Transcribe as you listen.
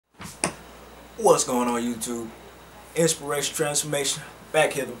What's going on YouTube? Inspiration Transformation,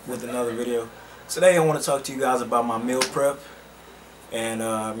 back here with another video. Today I want to talk to you guys about my meal prep and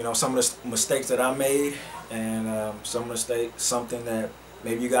some of the mistakes that I made and something that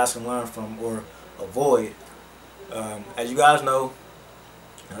maybe you guys can learn from or avoid. As you guys know,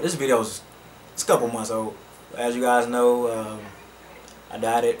 this video is a couple months old. As you guys know, I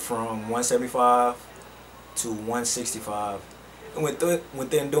dieted from 175 to 165, and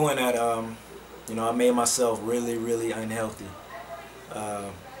within doing that, I made myself really unhealthy. I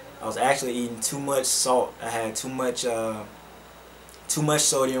was actually eating too much salt. I had too much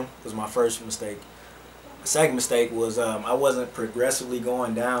sodium. Was my first mistake. The second mistake was I wasn't progressively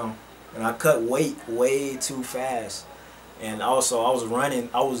going down, and I cut weight way too fast. And also I was running.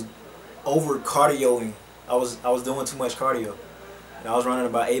 I was over cardioing. I was doing too much cardio, and I was running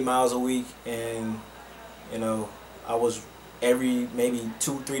about 8 miles a week. And I was every maybe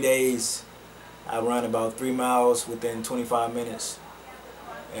 2-3 days. I run about 3 miles within 25 minutes,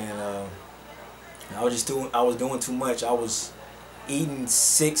 and I was doing too much. I was eating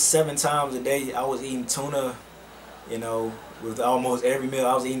 6-7 times a day. I was eating tuna, with almost every meal.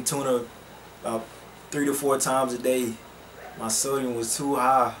 I was eating tuna about 3 to 4 times a day. My sodium was too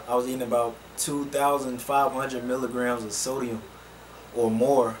high. I was eating about 2,500 milligrams of sodium or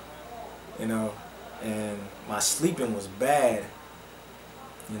more, and my sleeping was bad.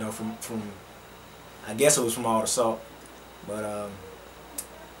 From I guess it was from all the salt, but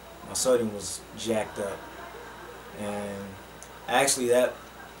my sodium was jacked up, and actually that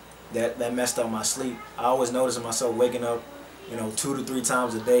messed up my sleep. I always noticed myself waking up 2 to 3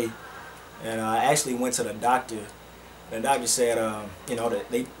 times a day, and I actually went to the doctor. The doctor said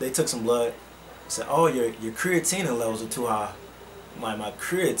that they took some blood, said, oh, your creatinine levels are too high. My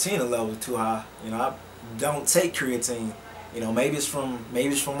creatinine levels are too high. I don't take creatine. Maybe it's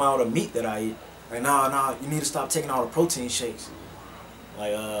from all the meat that I eat. Like, nah, you need to stop taking all the protein shakes.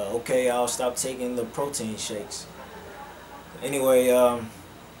 Like, okay, I'll stop taking the protein shakes. Anyway, I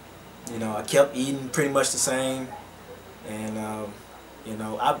kept eating pretty much the same, and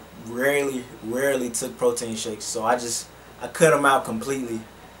I rarely took protein shakes, so I cut them out completely,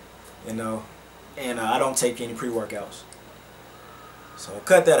 and I don't take any pre-workouts. So I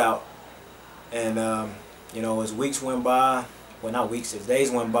cut that out, and as weeks went by, well, not weeks, as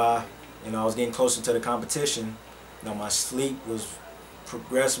days went by, I was getting closer to the competition. My sleep was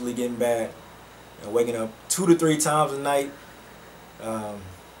progressively getting bad, waking up 2 to 3 times a night.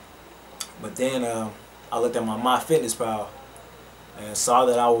 But then I looked at my MyFitnessPal and saw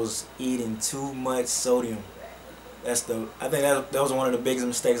that I was eating too much sodium. I think that was one of the biggest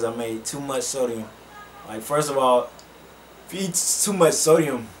mistakes I made. Too much sodium. Like, first of all, if you eat too much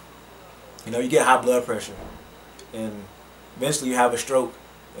sodium, you get high blood pressure, and eventually you have a stroke.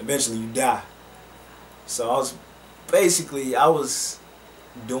 Eventually you die. So I was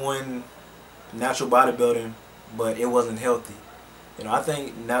doing natural bodybuilding, but it wasn't healthy. I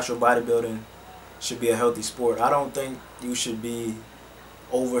think natural bodybuilding should be a healthy sport. I don't think you should be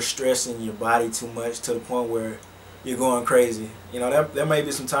overstressing your body too much to the point where you're going crazy. There may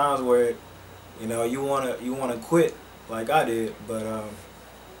be some times where you wanna quit like I did, but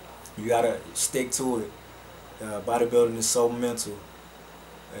you gotta stick to it. Bodybuilding is so mental.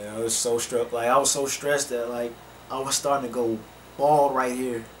 I was so stressed. Like, I was so stressed that, like, I was starting to go bald right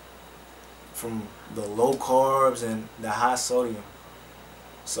here from the low carbs and the high sodium.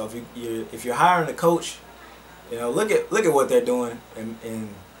 So if you're hiring a coach, look at what they're doing, and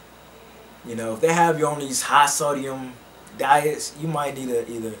if they have you on these high sodium diets, you might need to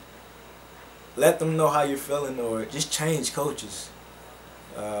either let them know how you're feeling or just change coaches,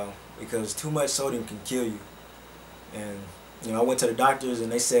 because too much sodium can kill you. And I went to the doctors,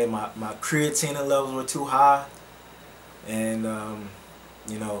 and they said my creatinine levels were too high, and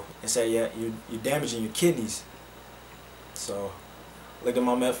they said, yeah, you're damaging your kidneys. So look at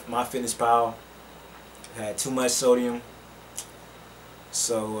my MyFitnessPal, had too much sodium.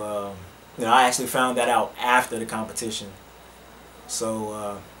 So I actually found that out after the competition.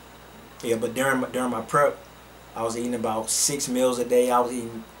 So yeah, but during my prep, I was eating about 6 meals a day. I was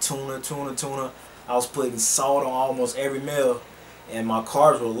eating tuna. I was putting salt on almost every meal, and my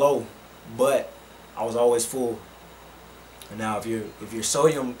carbs were low, but I was always full. And now, if your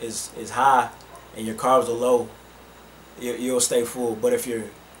sodium is high and your carbs are low, you'll stay full. But if your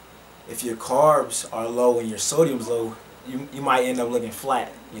carbs are low and your sodium's low, you might end up looking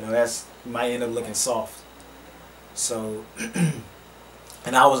flat. You might end up looking soft. So,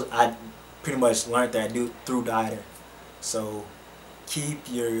 and I pretty much learned that through dieting. So keep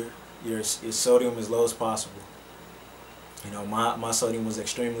your sodium as low as possible. My sodium was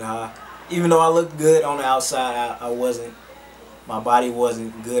extremely high. even though I looked good on the outside, I wasn't, my body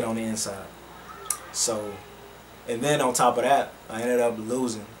wasn't good on the inside. So, and then on top of that, I ended up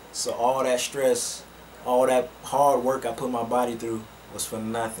losing. So all that stress, all that hard work I put my body through was for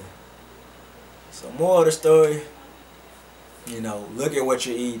nothing. So more of the story, you know, look at what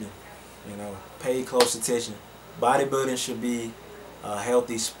you're eating. You know, pay close attention. Bodybuilding should be a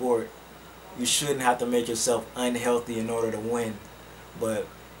healthy sport. You shouldn't have to make yourself unhealthy in order to win. But,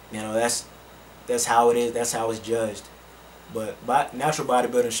 you know, that's how it is. That's how it's judged. But natural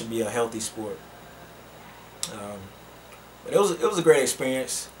bodybuilding should be a healthy sport. But it was a great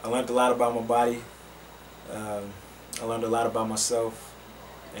experience. I learned a lot about my body. I learned a lot about myself,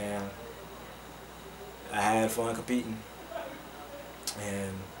 and I had fun competing.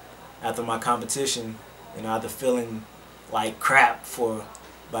 And after my competition, you know, after feeling like crap for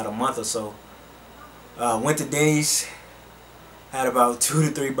about a month or so, went to Denny's, had about 2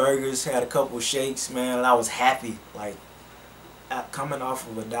 to 3 burgers, had a couple of shakes, man, and I was happy. Like, coming off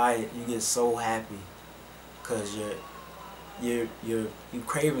of a diet, you get so happy because you're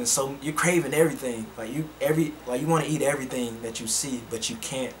craving everything. Like you want to eat everything that you see, but you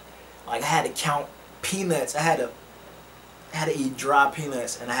can't. Like, I had to count peanuts. I had to eat dry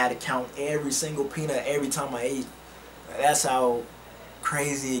peanuts, and I had to count every single peanut every time I ate. Like, that's how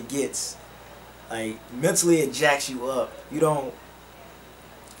crazy it gets. Like, mentally it jacks you up. You don't.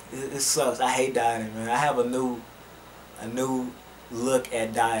 It sucks. I hate dieting, man. I have a new look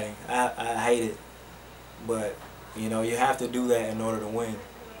at dieting. I hate it, but you know, you have to do that in order to win.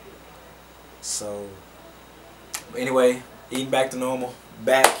 So anyway, eating back to normal,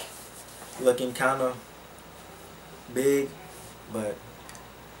 back looking kind of big, but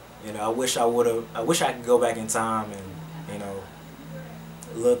you know, I wish I could go back in time and, you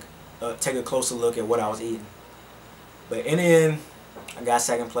know, take a closer look at what I was eating. But in the end, I got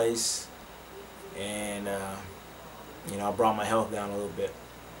second place, and you know, I brought my health down a little bit.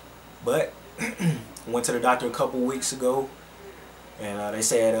 But went to the doctor a couple weeks ago, and they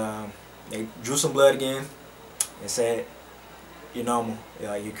said they drew some blood again and said you're normal.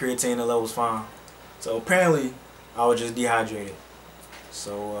 Your creatinine level's fine. So apparently I was just dehydrated.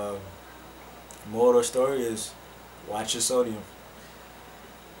 So moral of the story is watch your sodium,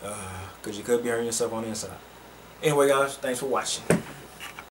 because you could be hurting yourself on the inside. Anyway, guys, thanks for watching.